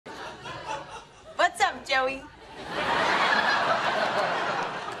Joey.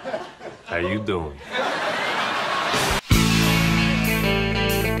 How you doing?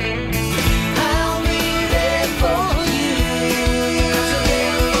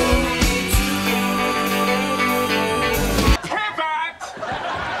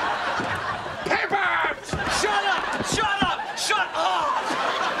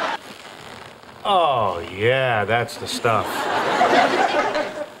 Oh, yeah, that's the stuff.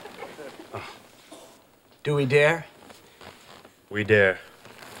 Do we dare? We dare.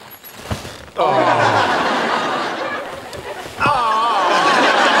 Oh,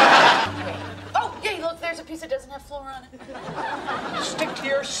 hey, look, there's a piece that doesn't have floor on it. Stick to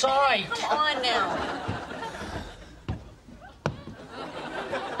your side. Come on now.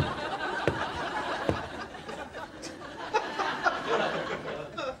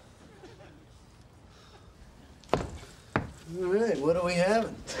 All right, what are we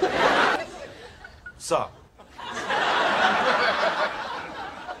having? Sup?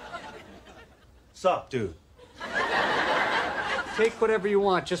 Sup, dude? Take whatever you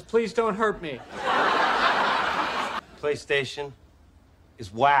want, just please don't hurt me. PlayStation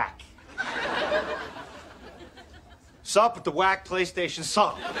is whack. Sup with the whack PlayStation,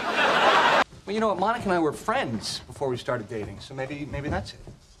 sup? Well, you know what, Monica and I were friends before we started dating, so maybe that's it.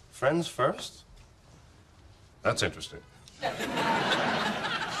 Friends first? That's interesting.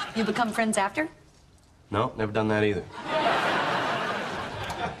 You become friends after? No, never done that either.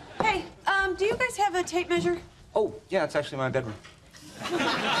 Hey, do you guys have a tape measure? Oh, yeah, it's actually my bedroom. I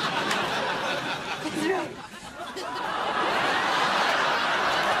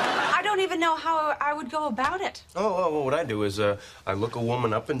don't even know how I would go about it. Oh, well, what I do is I look a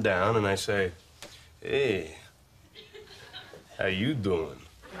woman up and down and I say, hey, how you doing?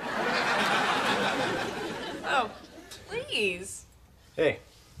 Oh, please. Hey,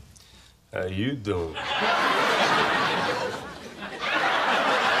 how you doing?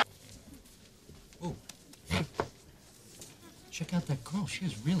 Oh, hey, check out that girl. She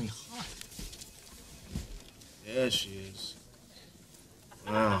is really hot. Yeah, she is.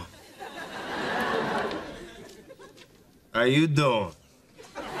 Wow. How you doing?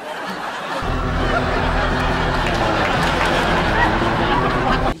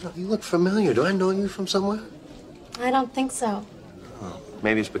 You look familiar. Do I know you from somewhere? I don't think so. Oh,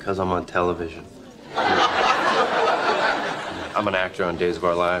 maybe it's because I'm on television. I'm an actor on Days of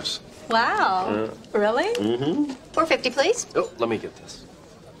Our Lives. Wow. Really? Mm-hmm. $4.50, please. Oh, let me get this.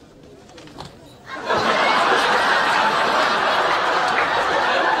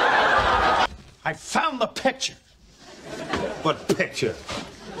 I found the picture. What picture?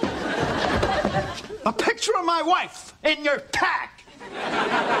 A picture of my wife in your pack.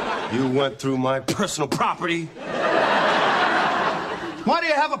 You went through my personal property? Why do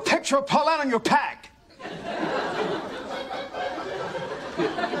you have a picture of Paulette on your pack?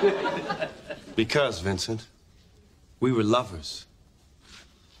 Because, Vincent, we were lovers.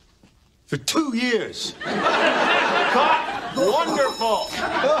 For 2 years. Wonderful.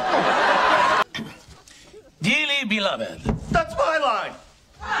 Dearly beloved. That's my line.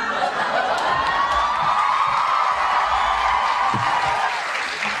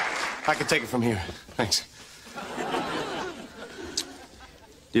 I can take it from here. Thanks.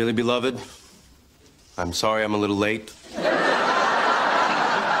 Dearly beloved, I'm sorry I'm a little late.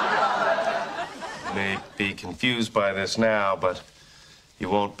 You may be confused by this now, but you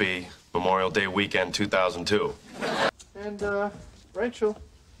won't be Memorial Day weekend 2002. And, Rachel.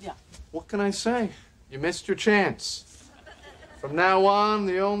 Yeah. What can I say? You missed your chance. From now on,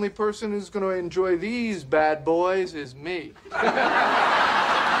 the only person who's going to enjoy these bad boys is me.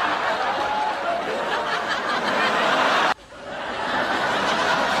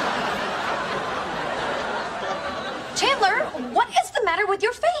 Chandler, what is the matter with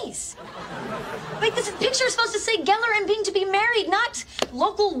your face? Wait, this picture is supposed to say Geller and being to be married, not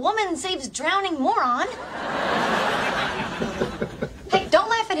local woman saves drowning moron. Hey, don't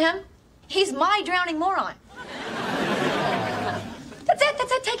laugh at him. He's my drowning moron. That's it,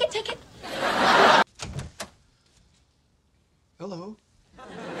 take it. Hello.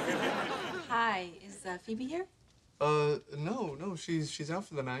 Hi, is Phoebe here? No, she's out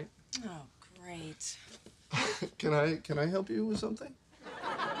for the night. Oh, great. Can I help you with something?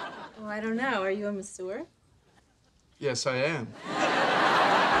 Oh, I don't know. Are you a masseur? Yes, I am.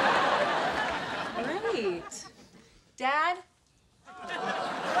 Great. Dad?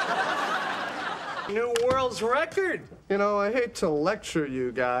 New world's record. You know, I hate to lecture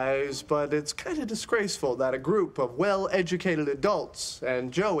you guys, but it's kind of disgraceful that a group of well-educated adults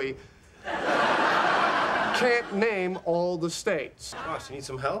and Joey can't name all the states. Boss, you need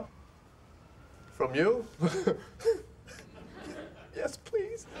some help? From you? Yes,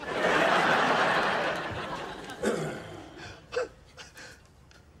 please.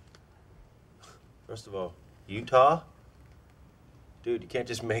 First of all, Utah? Dude, you can't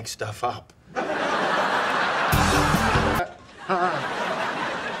just make stuff up.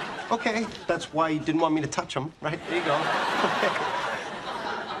 Okay, that's why you didn't want me to touch him, right? There you go.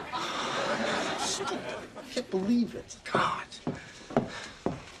 I can't believe it. God.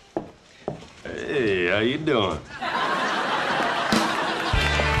 Hey, how you doing?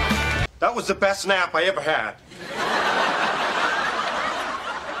 That was the best nap I ever had.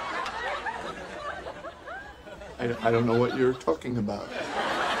 I don't know what you're talking about.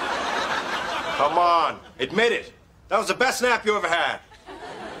 Come on, admit it. That was the best nap you ever had.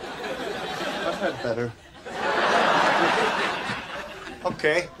 I've had better.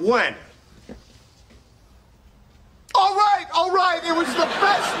 Okay, when? All right, it was the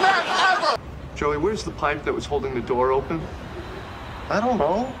best nap ever! Joey, where's the pipe that was holding the door open? I don't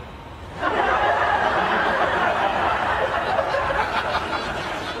know.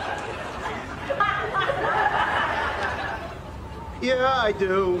 Yeah, I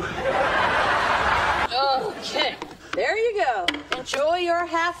do. Okay, there you go. Enjoy your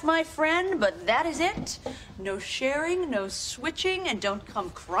half, my friend, but that is it. No sharing, no switching, and don't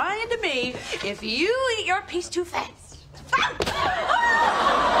come crying to me if you eat your piece too fast.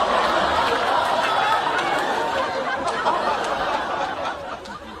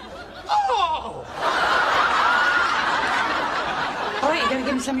 All right, you gonna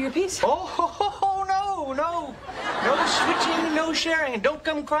give me some of your piece? Oh, no. No switching, no sharing, and don't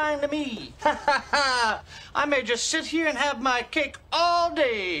come crying to me. I may just sit here and have my cake all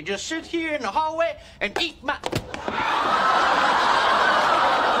day. Just sit here in the hallway and eat my...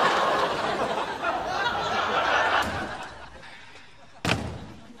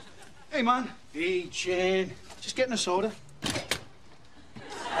 Hey, man. Hey, Chan. Just getting a soda.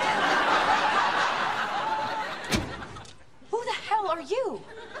 Who the hell are you?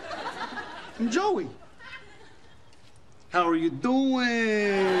 I'm Joey. How are you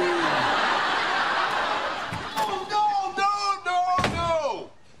doing? No.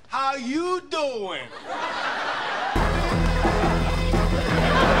 How you doing?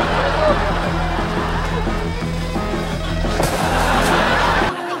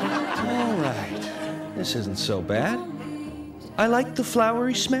 All right. This isn't so bad. I like the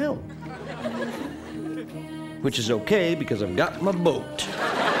flowery smell. Which is okay because I've got my boat.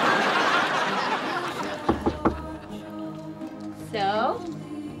 So?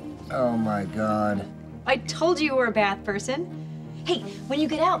 Oh my God. I told you were a bath person. Hey, when you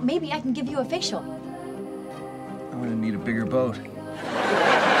get out, maybe I can give you a facial. I'm gonna need a bigger boat.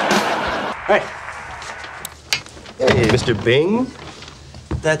 Hey. Hey, Mr. Bing.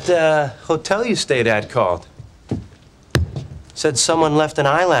 That hotel you stayed at called. Said someone left an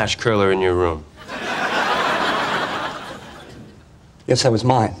eyelash curler in your room. Yes, that was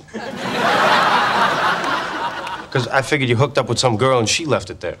mine. Because I figured you hooked up with some girl and she left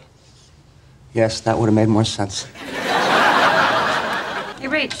it there. Yes, that would have made more sense. Hey,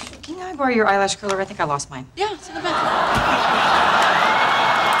 Rach, can I borrow your eyelash curler? I think I lost mine. Yeah, it's in the bathroom.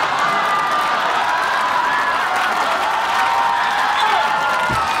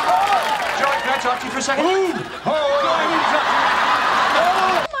 Joey, can I talk to you for a second? Oh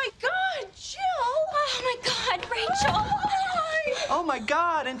my God, Jill! Oh my God, Rachel! Hi! Oh, my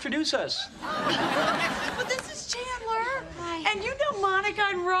God, introduce us. But this is Chandler. And you know Monica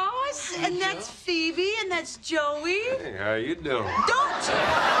and Ross. And that's Phoebe. And that's Joey. Hey, how you doing? Don't!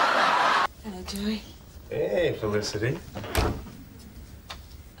 Hello, Joey. Hey, Felicity.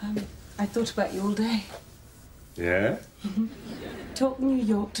 I thought about you all day. Yeah? Talk New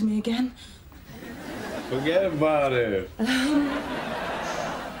York to me again. Forget about it.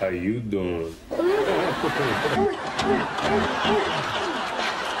 How you doing?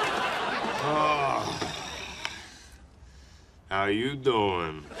 How you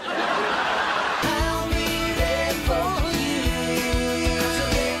doing?